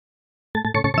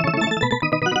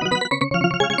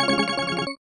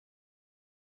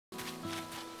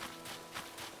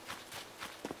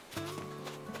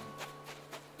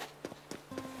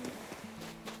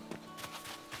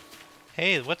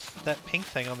Hey, what's that pink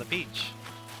thing on the beach?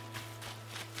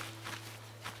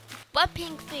 What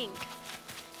pink thing?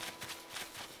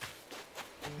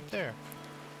 Right there.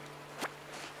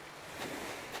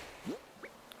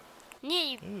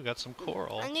 Ooh, got some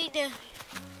coral. I need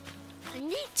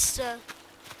some.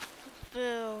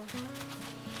 Bill.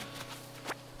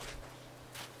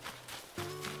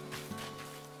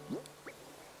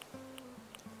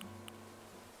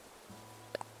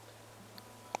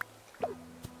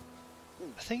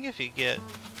 I think if you get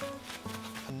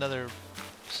another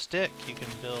stick, you can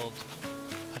build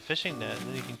a fishing net, and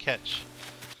then you can catch.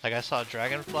 Like I saw a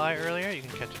dragonfly earlier, you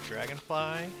can catch a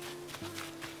dragonfly.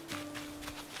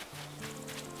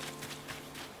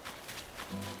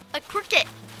 A cricket.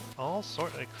 All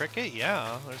sort of cricket,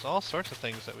 yeah. There's all sorts of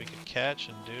things that we could catch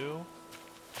and do.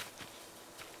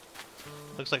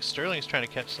 Looks like Sterling's trying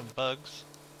to catch some bugs.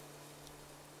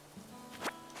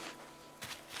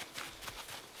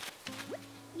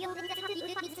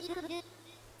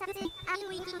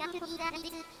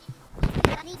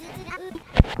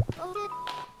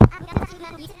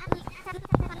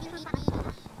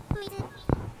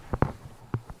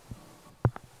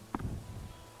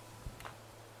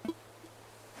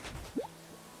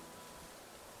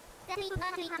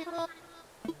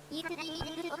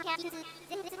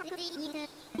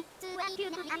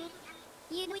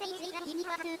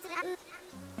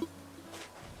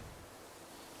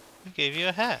 Who gave you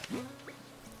a hat?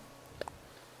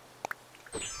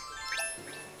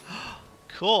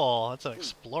 Cool, that's an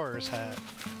explorer's hat.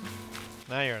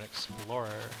 Now you're an explorer.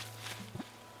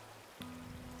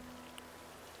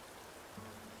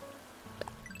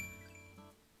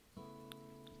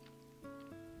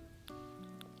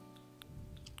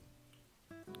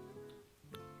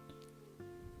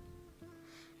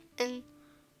 And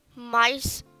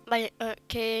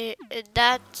okay,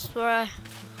 that's where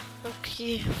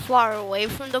okay, far away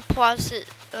from the closet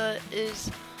is.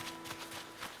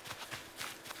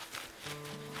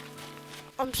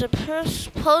 I'm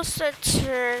supposed to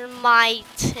turn my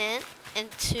tent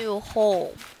into a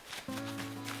home.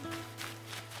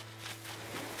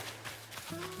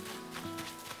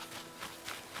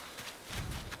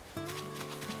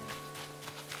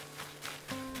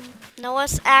 Now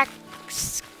let's ask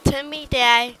Tammy that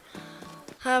I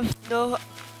have no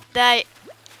that.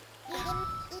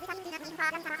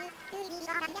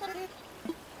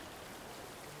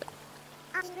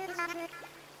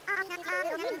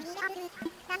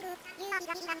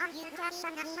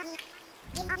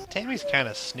 Tammy's kind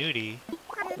of snooty.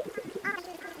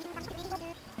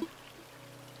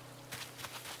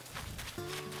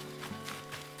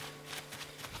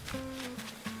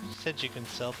 She said you can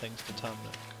sell things to Tom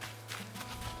Nook.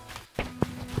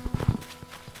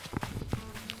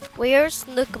 Where's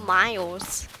Nook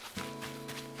Miles?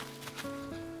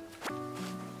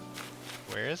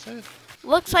 Where is it?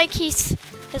 Looks like his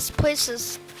place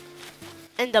is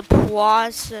in the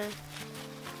plaza.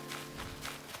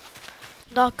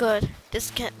 Not good. This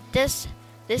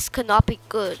cannot be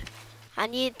good. I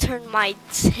need to turn my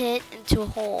tent into a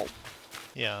home.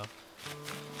 Yeah.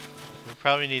 We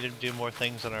probably need to do more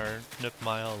things on our Nook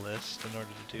Mile list in order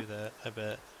to do that, I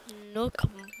bet. Nook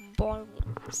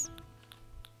Miles.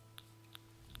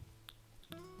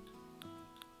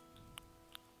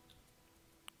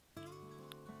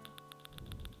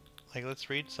 Like, let's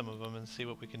read some of them and see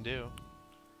what we can do.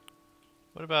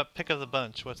 What about pick of the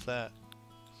bunch? What's that?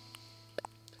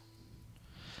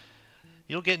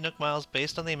 You'll get Nook Miles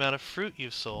based on the amount of fruit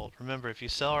you've sold. Remember, if you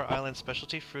sell our island's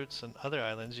specialty fruits on other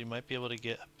islands, you might be able to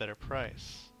get a better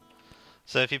price.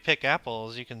 So if you pick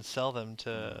apples, you can sell them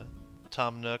to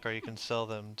Tom Nook, or you can sell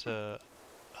them to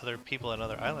other people on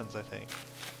other islands, I think.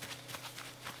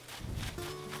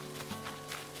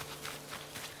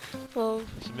 Well,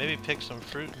 So maybe pick some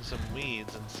fruit and some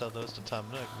weeds and sell those to Tom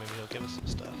Nook. Maybe he'll give us some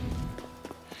stuff.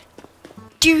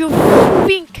 do you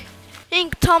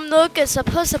think Tom Nook is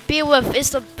supposed to be with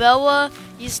Isabella?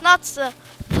 He's not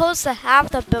supposed to have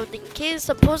the building. He's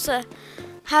supposed to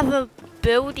have a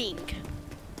building.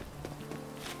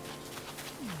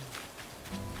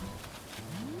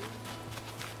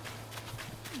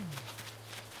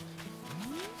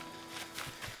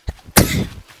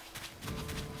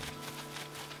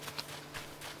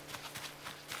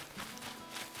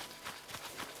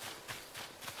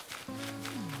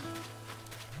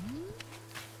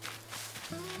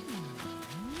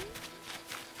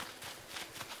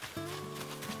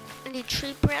 Any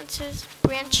tree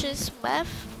branches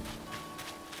left?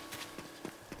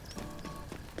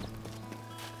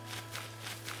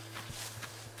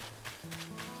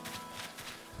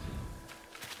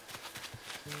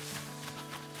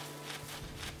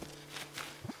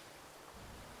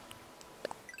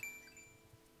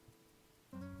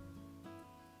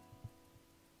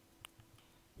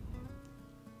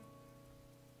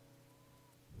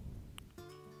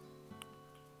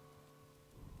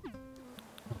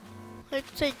 I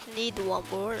think need one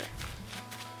more.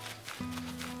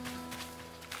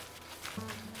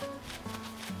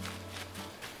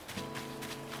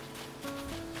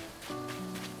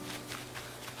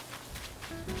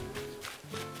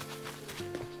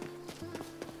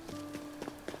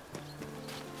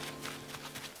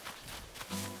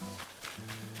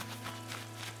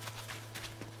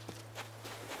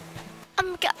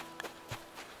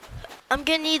 I'm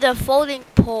gonna need a folding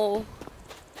pole.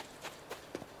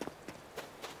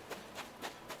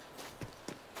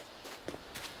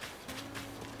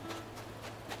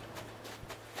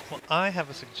 Well, I have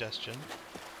a suggestion.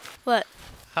 What?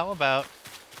 How about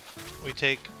we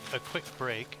take a quick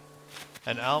break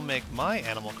and I'll make my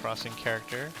Animal Crossing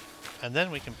character and then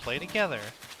we can play together.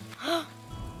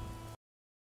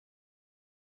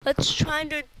 Let's try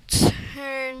to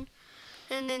turn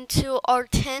it into our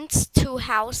tents to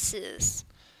houses.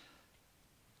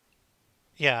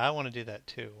 Yeah, I want to do that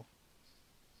too.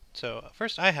 So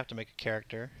first I have to make a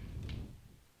character.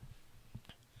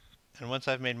 And once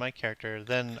I've made my character,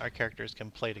 then our characters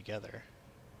can play together.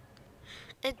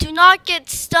 And do not get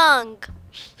stung.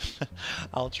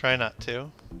 I'll try not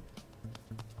to.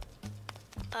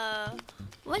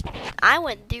 What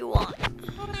island do you want?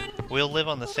 We'll live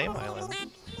on the same island.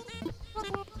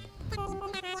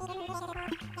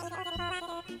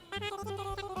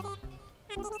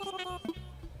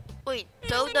 Wait,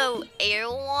 Dodo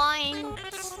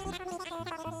Airlines?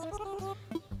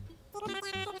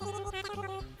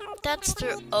 That's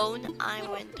their own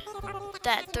island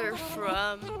that they're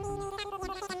from.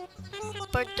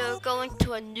 But they're going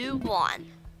to a new one.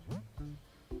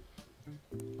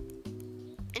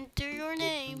 Enter your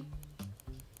name.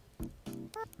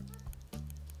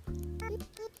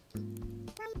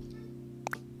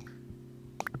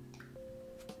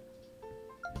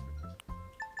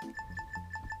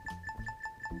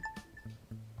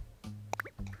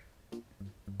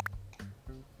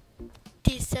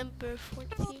 December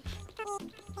 14th.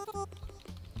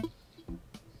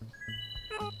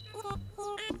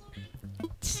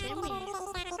 Timmy.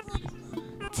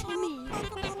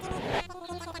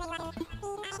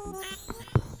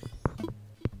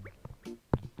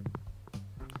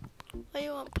 What do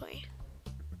you want to play?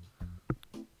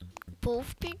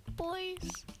 Both big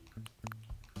boys?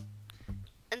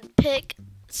 And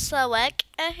select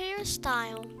a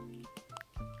hairstyle.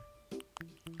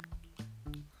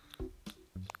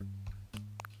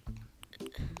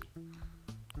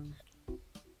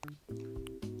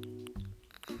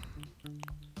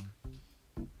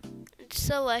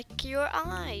 Select your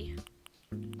eye.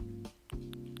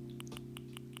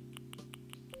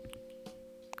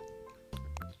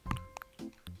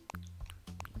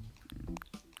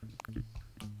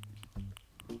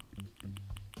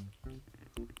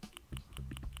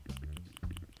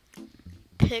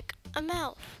 Pick a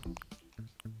mouth.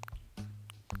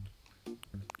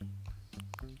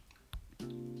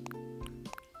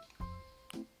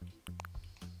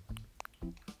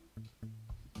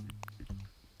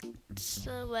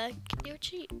 Select your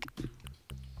cheek.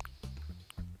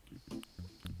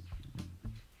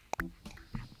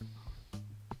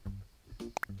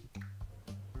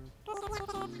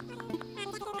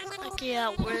 Okay,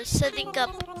 yeah, we're setting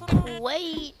up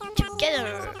play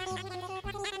together.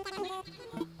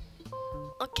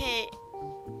 Okay.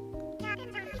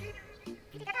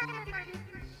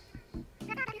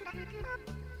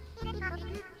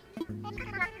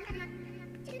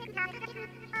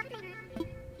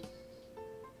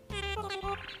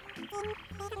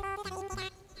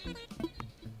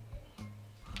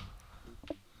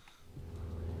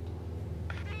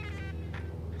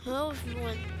 Hello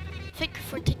everyone, thank you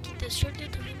for taking the short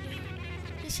time.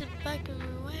 This is back on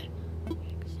my way.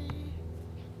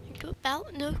 Think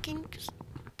about nooking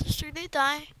the survey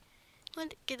die on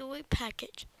the getaway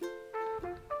package.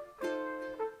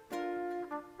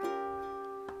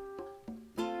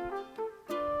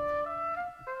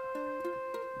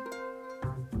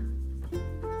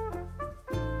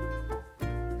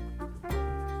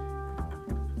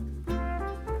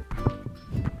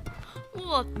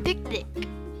 Ooh, a picnic.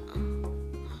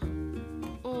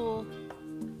 Ooh.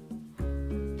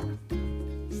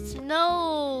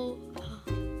 Snow.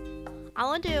 I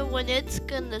wonder when it's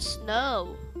gonna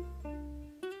snow.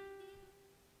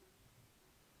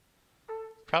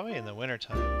 Probably in the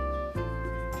wintertime.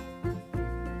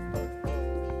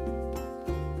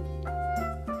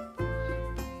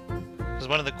 Because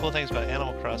one of the cool things about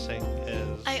Animal Crossing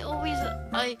is... I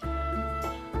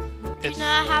do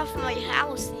not have my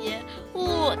house yet.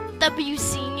 Ooh,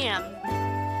 WCM.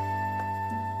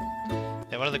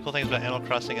 Yeah, one of the cool things about Animal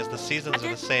Crossing is the seasons are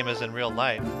the same as in real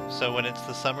life. So when it's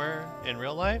the summer in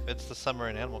real life, it's the summer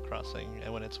in Animal Crossing.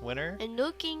 And when it's winter, And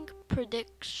looking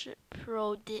production,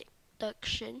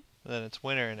 then it's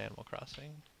winter in Animal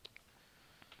Crossing.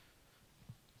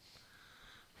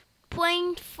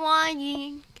 plane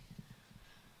flying.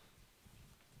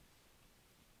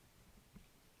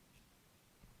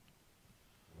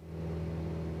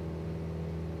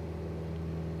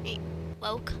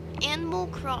 Welcome, Animal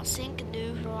Crossing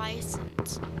New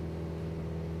Horizons.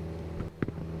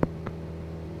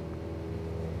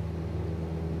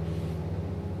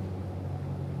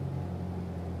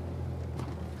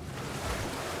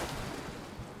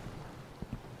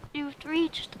 You've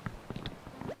reached.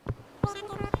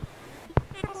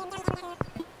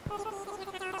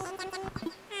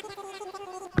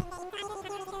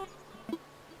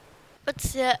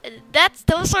 What's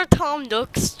those are Tom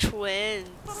Nook's twins.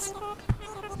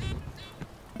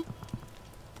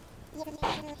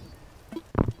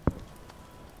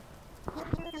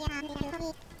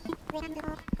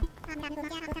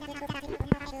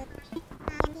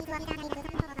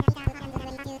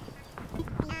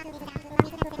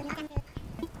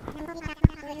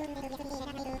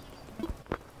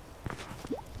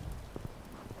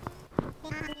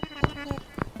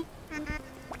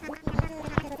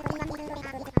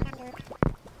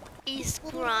 He's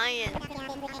crying.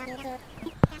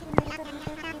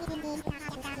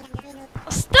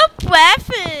 Stop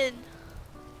laughing!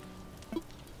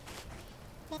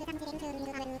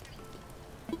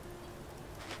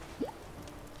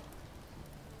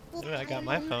 Ooh, I got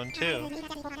my phone too.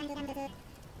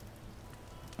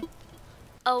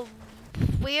 Oh,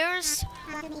 where's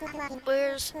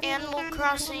Animal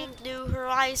Crossing New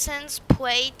Horizons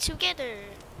play together?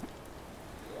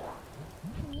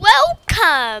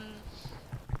 Welcome!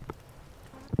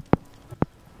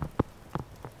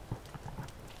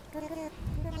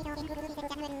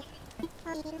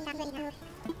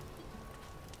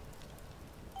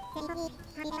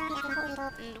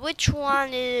 And which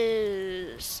one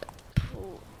is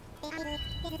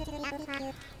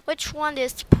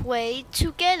play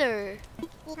together?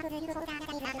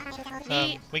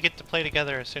 We get to play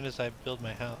together as soon as I build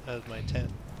my house, my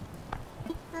tent.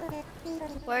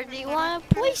 Where do you want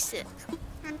to place it?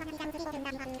 I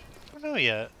don't know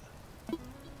yet.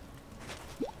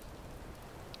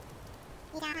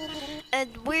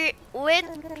 And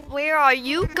where are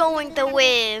you going to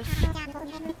live?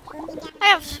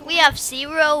 We have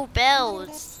 0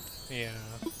 bells. Yeah.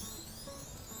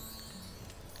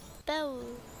 Bell.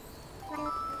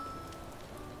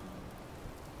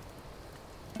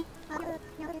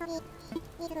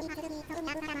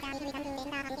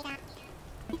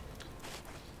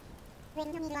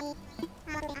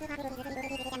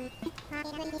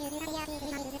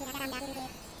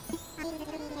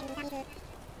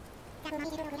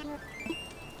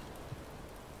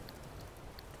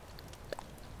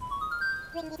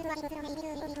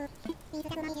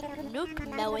 Nook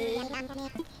melon.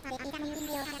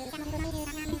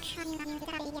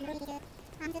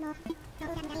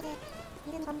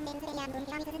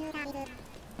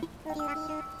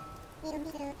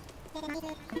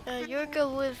 You're going to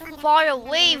live far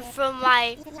away from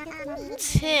my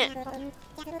tent.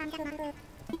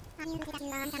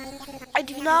 I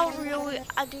do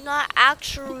not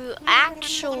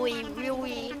actually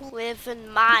really live in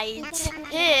my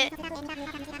tent.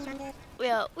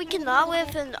 Well, we cannot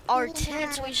live in our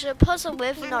tents. We should supposed to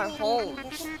live in our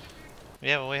homes.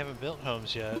 Yeah, but we haven't built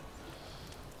homes yet.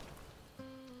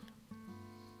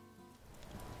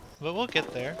 But we'll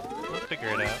get there. We'll figure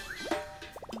it out.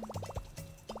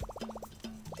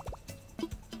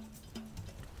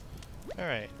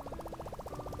 Alright.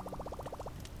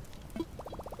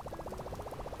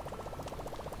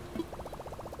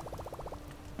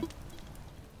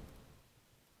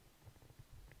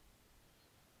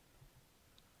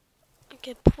 You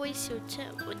can place your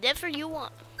tent whenever you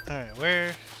want. Alright,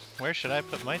 where should I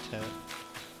put my tent?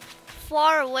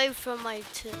 Far away from my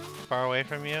tent. Far away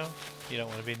from you? You don't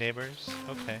want to be neighbors?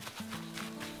 Okay.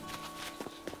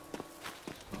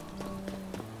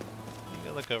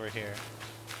 You look over here.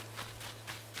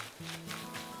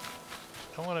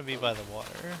 I want to be by the water.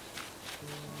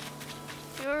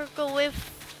 You're going to live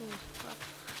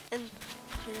in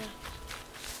here.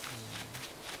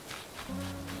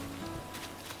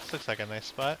 This looks like a nice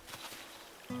spot.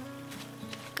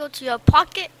 Go to your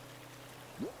pocket.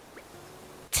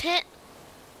 Tent.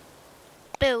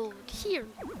 Build here.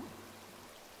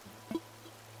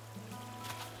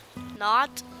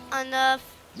 Not enough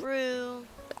room.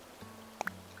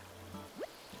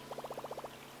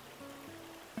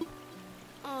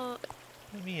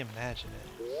 Let me imagine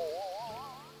it.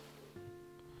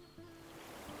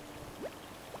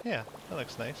 Yeah, that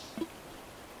looks nice.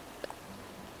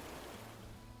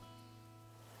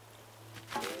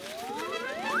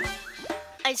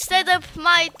 I set up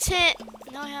my tent.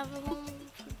 Now I have a home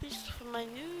for my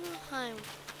new home.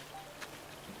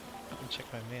 Let me check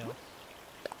my mail.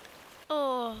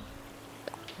 Oh.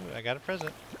 Ooh, I got a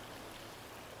present.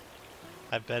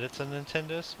 I bet it's a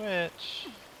Nintendo Switch.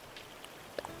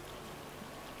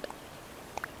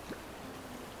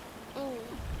 Oh.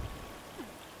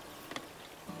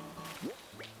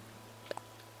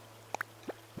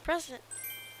 Present.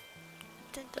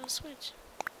 Nintendo Switch.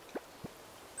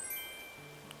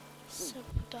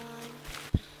 Super dime.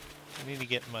 I need to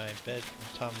get my bed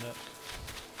from Tom Nook.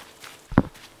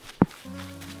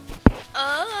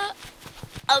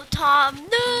 Oh, Tom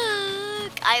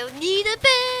Nook! I need a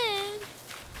bed!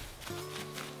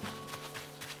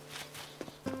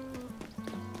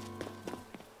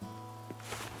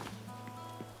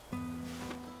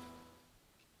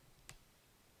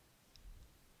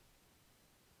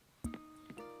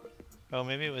 Oh,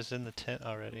 maybe it was in the tent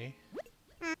already.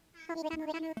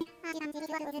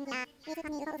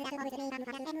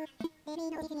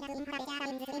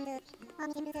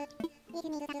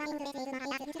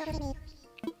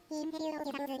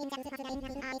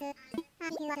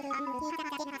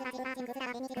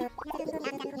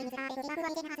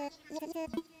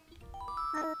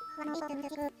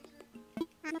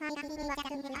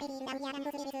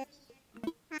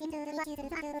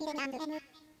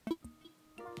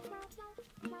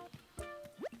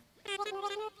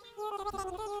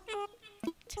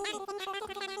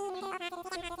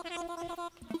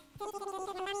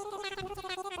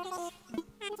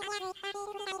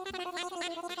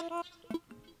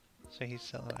 So he's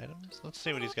selling items? Let's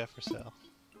see what he's got for sale.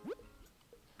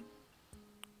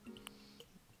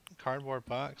 Cardboard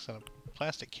box and a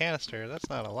plastic canister, that's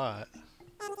not a lot.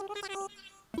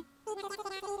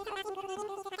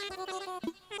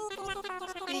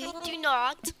 We do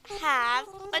not have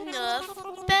enough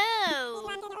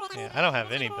bells. Yeah, I don't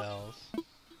have any bells.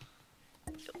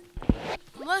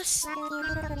 Must.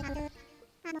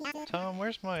 Tom,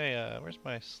 where's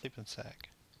my sleeping sack?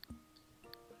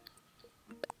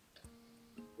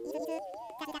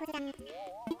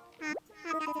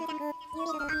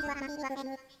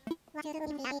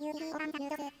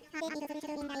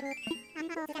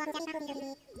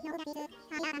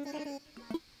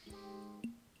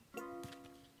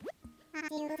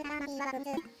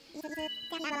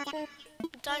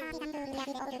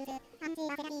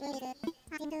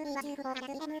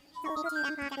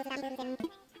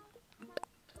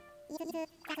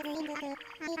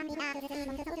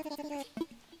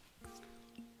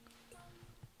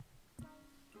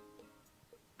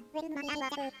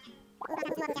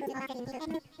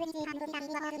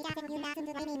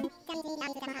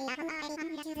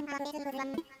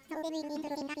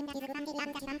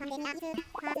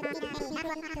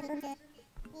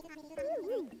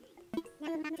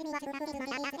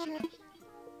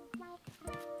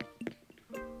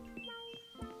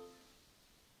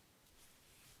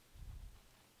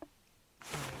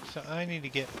 So I need to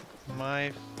get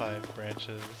my 5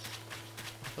 branches.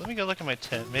 Let me go look at my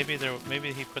tent. Maybe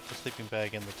he put the sleeping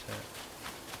bag in the tent.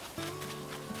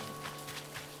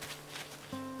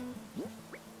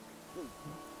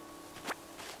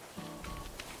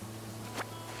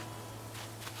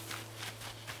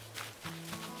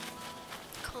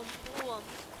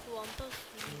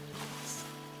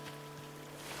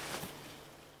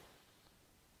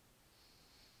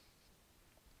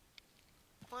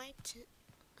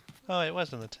 Oh, it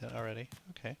was in the tent already.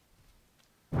 Okay.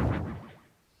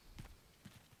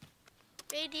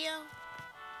 Radio.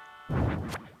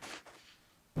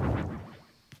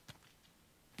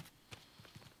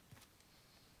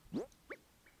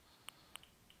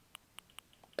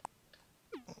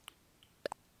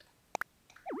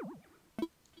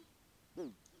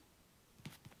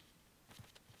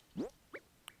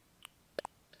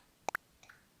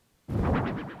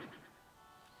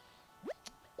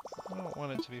 I don't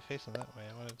want it to be facing that way.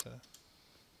 I want it to...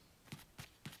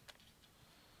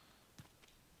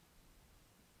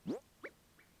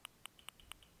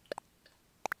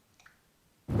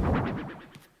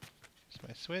 Here's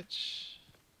my switch.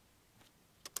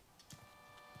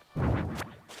 I'll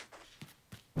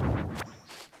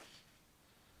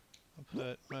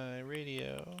put my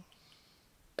radio.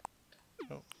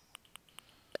 Oh.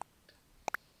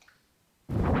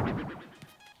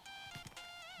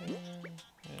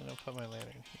 And I'll put my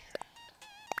lantern here.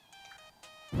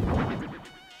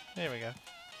 There we go.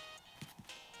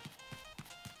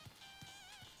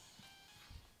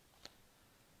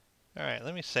 Alright,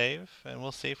 let me save, and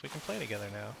we'll see if we can play together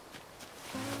now.